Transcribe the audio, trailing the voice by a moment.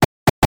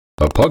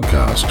a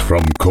podcast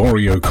from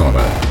Corey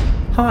O'Connor.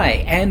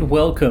 Hi and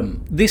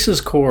welcome. This is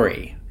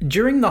Corey.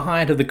 During the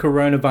height of the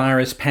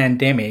coronavirus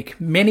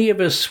pandemic, many of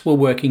us were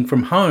working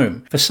from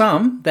home. For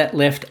some, that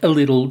left a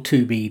little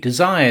to be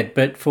desired,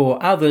 but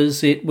for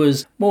others, it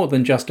was more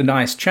than just a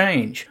nice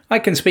change. I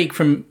can speak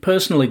from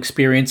personal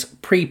experience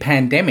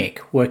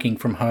pre-pandemic working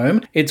from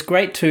home. It's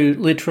great to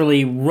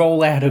literally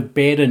roll out of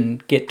bed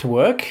and get to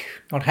work,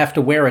 not have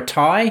to wear a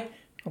tie.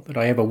 Not that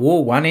I ever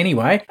wore one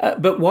anyway.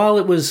 But while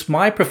it was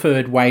my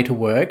preferred way to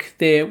work,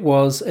 there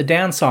was a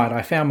downside.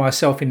 I found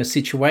myself in a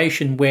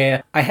situation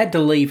where I had to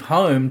leave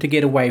home to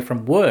get away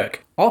from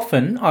work.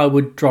 Often I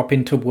would drop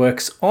into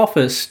work's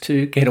office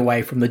to get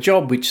away from the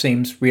job, which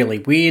seems really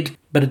weird,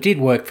 but it did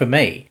work for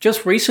me.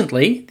 Just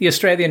recently, the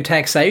Australian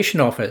Taxation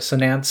Office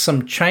announced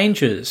some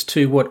changes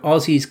to what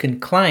Aussies can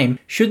claim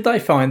should they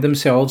find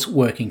themselves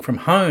working from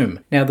home.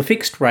 Now, the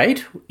fixed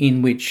rate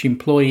in which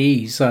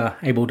employees are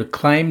able to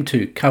claim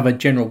to cover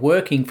general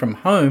working from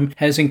home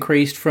has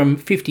increased from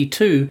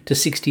 52 to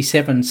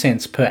 67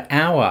 cents per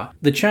hour.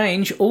 The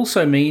change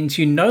also means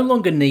you no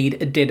longer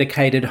need a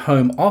dedicated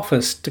home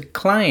office to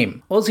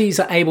claim.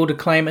 Aussies are able to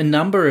claim a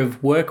number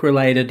of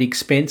work-related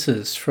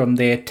expenses from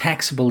their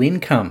taxable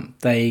income.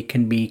 They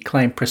can be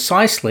claimed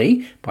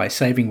precisely by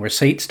saving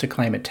receipts to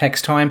claim at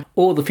tax time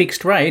or the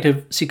fixed rate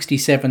of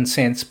 67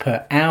 cents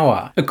per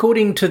hour.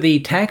 According to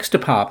the tax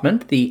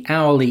department, the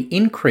hourly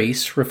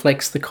increase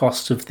reflects the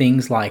costs of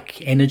things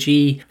like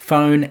energy,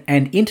 phone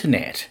and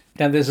internet.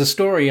 Now, there's a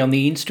story on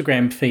the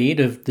Instagram feed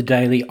of the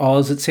Daily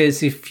Oz that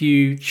says if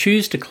you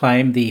choose to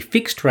claim the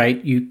fixed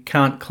rate, you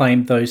can't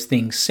claim those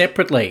things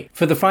separately.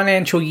 For the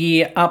financial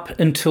year up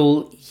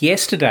until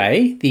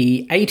yesterday,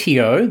 the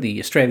ATO, the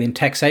Australian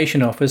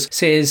Taxation Office,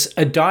 says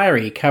a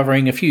diary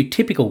covering a few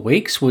typical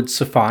weeks would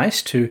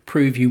suffice to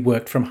prove you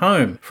worked from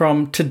home.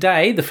 From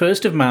today, the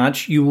 1st of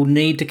March, you will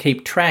need to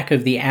keep track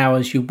of the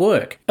hours you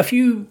work. A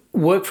few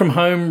work from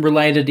home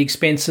related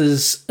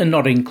expenses are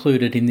not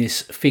included in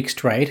this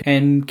fixed rate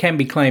and can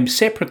be claimed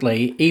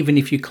separately even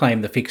if you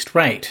claim the fixed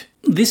rate.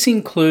 This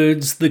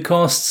includes the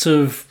costs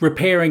of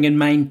repairing and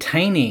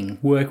maintaining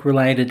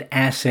work-related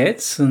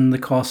assets and the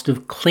cost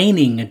of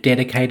cleaning a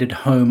dedicated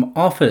home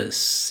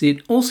office.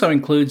 It also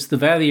includes the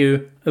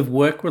value of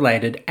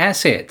work-related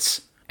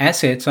assets.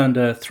 Assets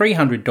under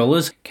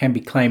 $300 can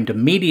be claimed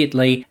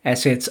immediately.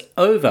 Assets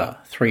over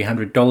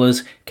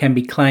 $300 can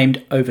be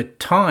claimed over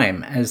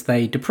time as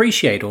they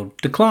depreciate or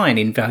decline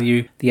in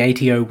value. The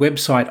ATO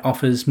website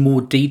offers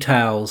more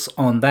details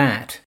on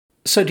that.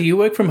 So do you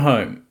work from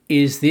home?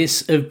 Is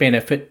this of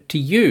benefit to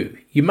you?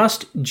 You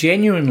must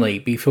genuinely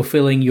be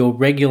fulfilling your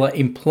regular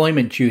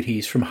employment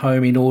duties from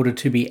home in order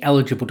to be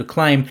eligible to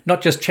claim,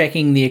 not just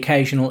checking the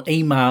occasional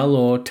email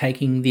or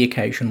taking the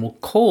occasional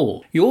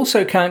call. You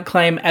also can't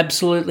claim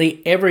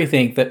absolutely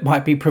everything that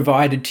might be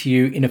provided to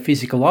you in a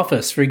physical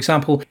office. For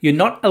example, you're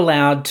not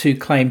allowed to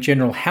claim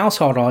general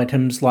household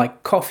items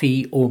like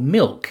coffee or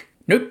milk.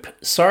 Nope,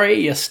 sorry,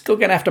 you're still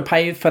going to have to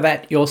pay for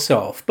that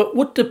yourself. But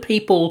what do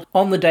people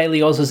on the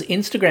Daily Oz's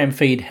Instagram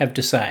feed have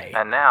to say?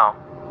 And now,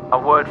 a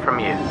word from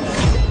you.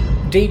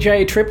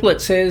 DJ Triplet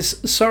says,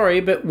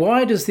 sorry, but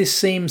why does this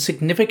seem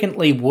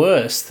significantly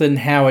worse than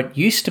how it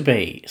used to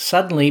be?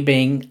 Suddenly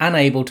being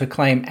unable to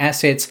claim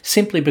assets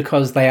simply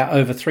because they are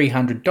over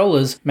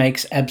 $300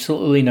 makes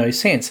absolutely no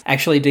sense.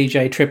 Actually,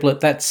 DJ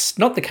Triplet, that's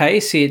not the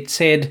case. It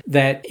said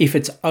that if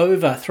it's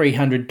over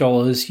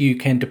 $300, you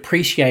can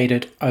depreciate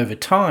it over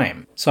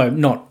time. So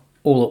not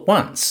all at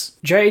once.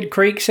 Jade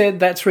Creek said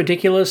that's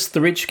ridiculous.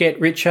 The rich get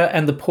richer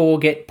and the poor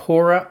get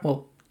poorer.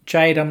 Well,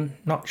 Jade, I'm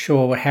not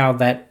sure how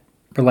that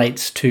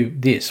relates to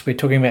this. We're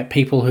talking about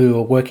people who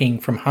are working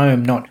from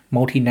home, not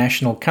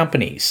multinational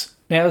companies.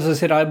 Now, as I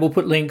said, I will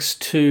put links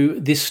to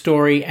this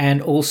story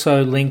and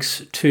also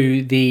links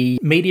to the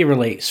media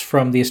release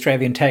from the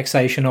Australian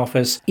Taxation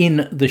Office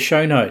in the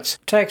show notes.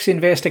 Tax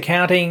Invest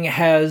Accounting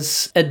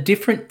has a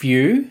different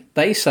view.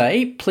 They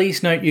say,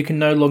 please note you can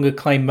no longer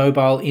claim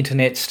mobile,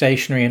 internet,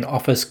 stationery and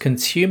office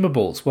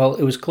consumables. Well,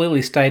 it was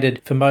clearly stated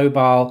for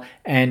mobile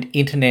and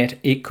internet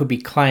it could be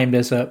claimed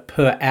as a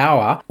per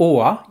hour,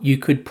 or you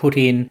could put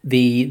in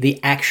the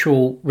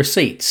actual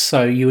receipts.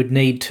 So you would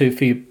need to,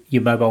 for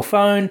your mobile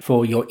phone,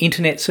 for your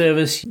internet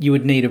service, you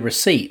would need a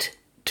receipt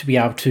to be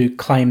able to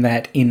claim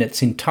that in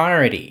its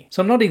entirety.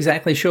 So I'm not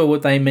exactly sure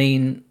what they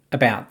mean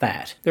about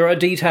that. There are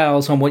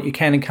details on what you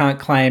can and can't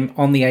claim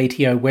on the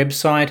ATO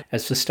website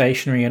as for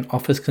stationery and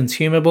office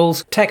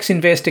consumables. Tax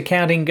Invest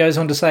Accounting goes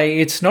on to say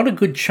it's not a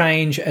good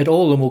change at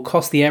all and will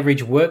cost the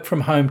average work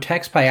from home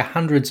taxpayer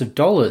hundreds of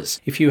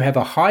dollars. If you have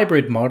a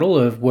hybrid model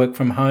of work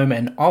from home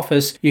and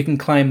office, you can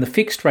claim the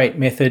fixed rate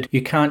method.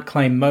 You can't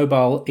claim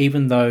mobile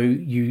even though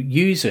you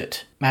use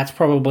it. That's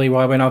probably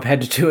why when I've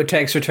had to do a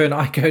tax return,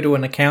 I go to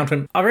an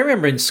accountant. I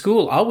remember in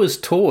school, I was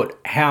taught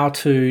how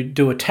to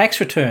do a tax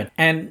return.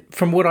 And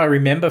from what I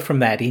remember from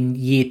that in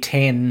year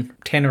 10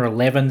 or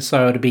 11,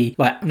 so it'd be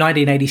like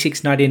 1986,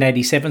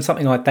 1987,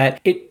 something like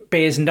that, it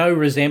bears no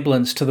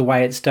resemblance to the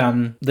way it's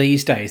done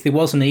these days. There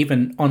wasn't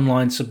even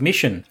online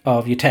submission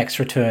of your tax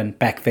return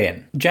back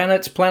then.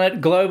 Janet's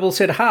Planet Global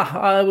said,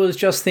 I was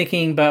just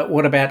thinking, but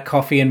what about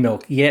coffee and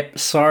milk? Yep,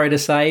 sorry to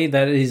say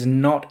that is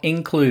not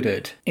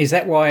included. Is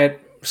that why at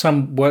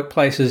some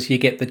workplaces you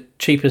get the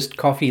cheapest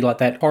coffee, like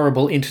that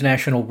horrible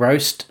International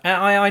Roast?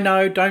 I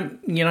know, don't,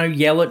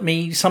 yell at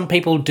me. Some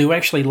people do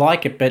actually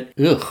like it, but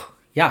yuck.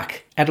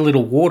 Add a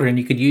little water and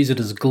you could use it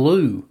as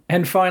glue.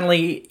 And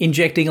finally,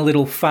 injecting a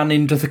little fun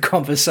into the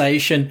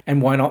conversation,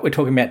 and why not? We're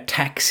talking about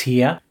tax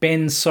here.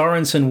 Ben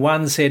Sorensen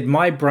 1 said,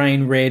 my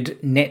brain read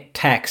net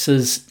tax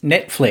as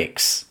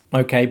Netflix.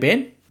 Okay,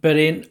 Ben? But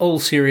in all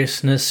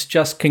seriousness,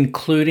 just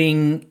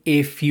concluding,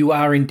 if you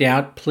are in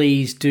doubt,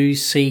 please do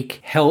seek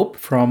help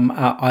from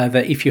either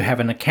if you have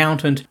an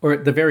accountant, or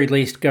at the very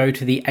least go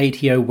to the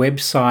ATO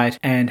website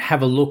and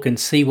have a look and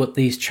see what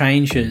these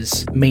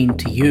changes mean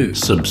to you.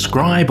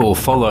 Subscribe or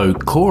follow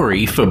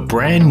Corey for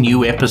brand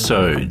new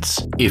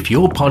episodes. If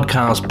your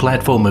podcast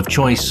platform of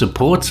choice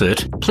supports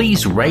it,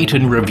 please rate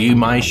and review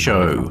my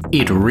show.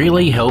 It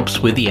really helps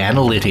with the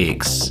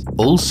analytics.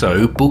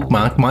 Also,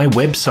 bookmark my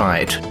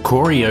website,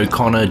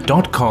 CoreyO'Connor.com/pod.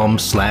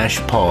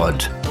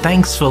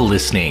 Thanks for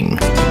listening.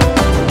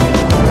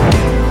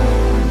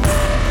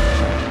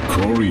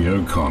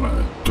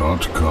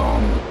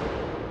 CoreyO'Connor.com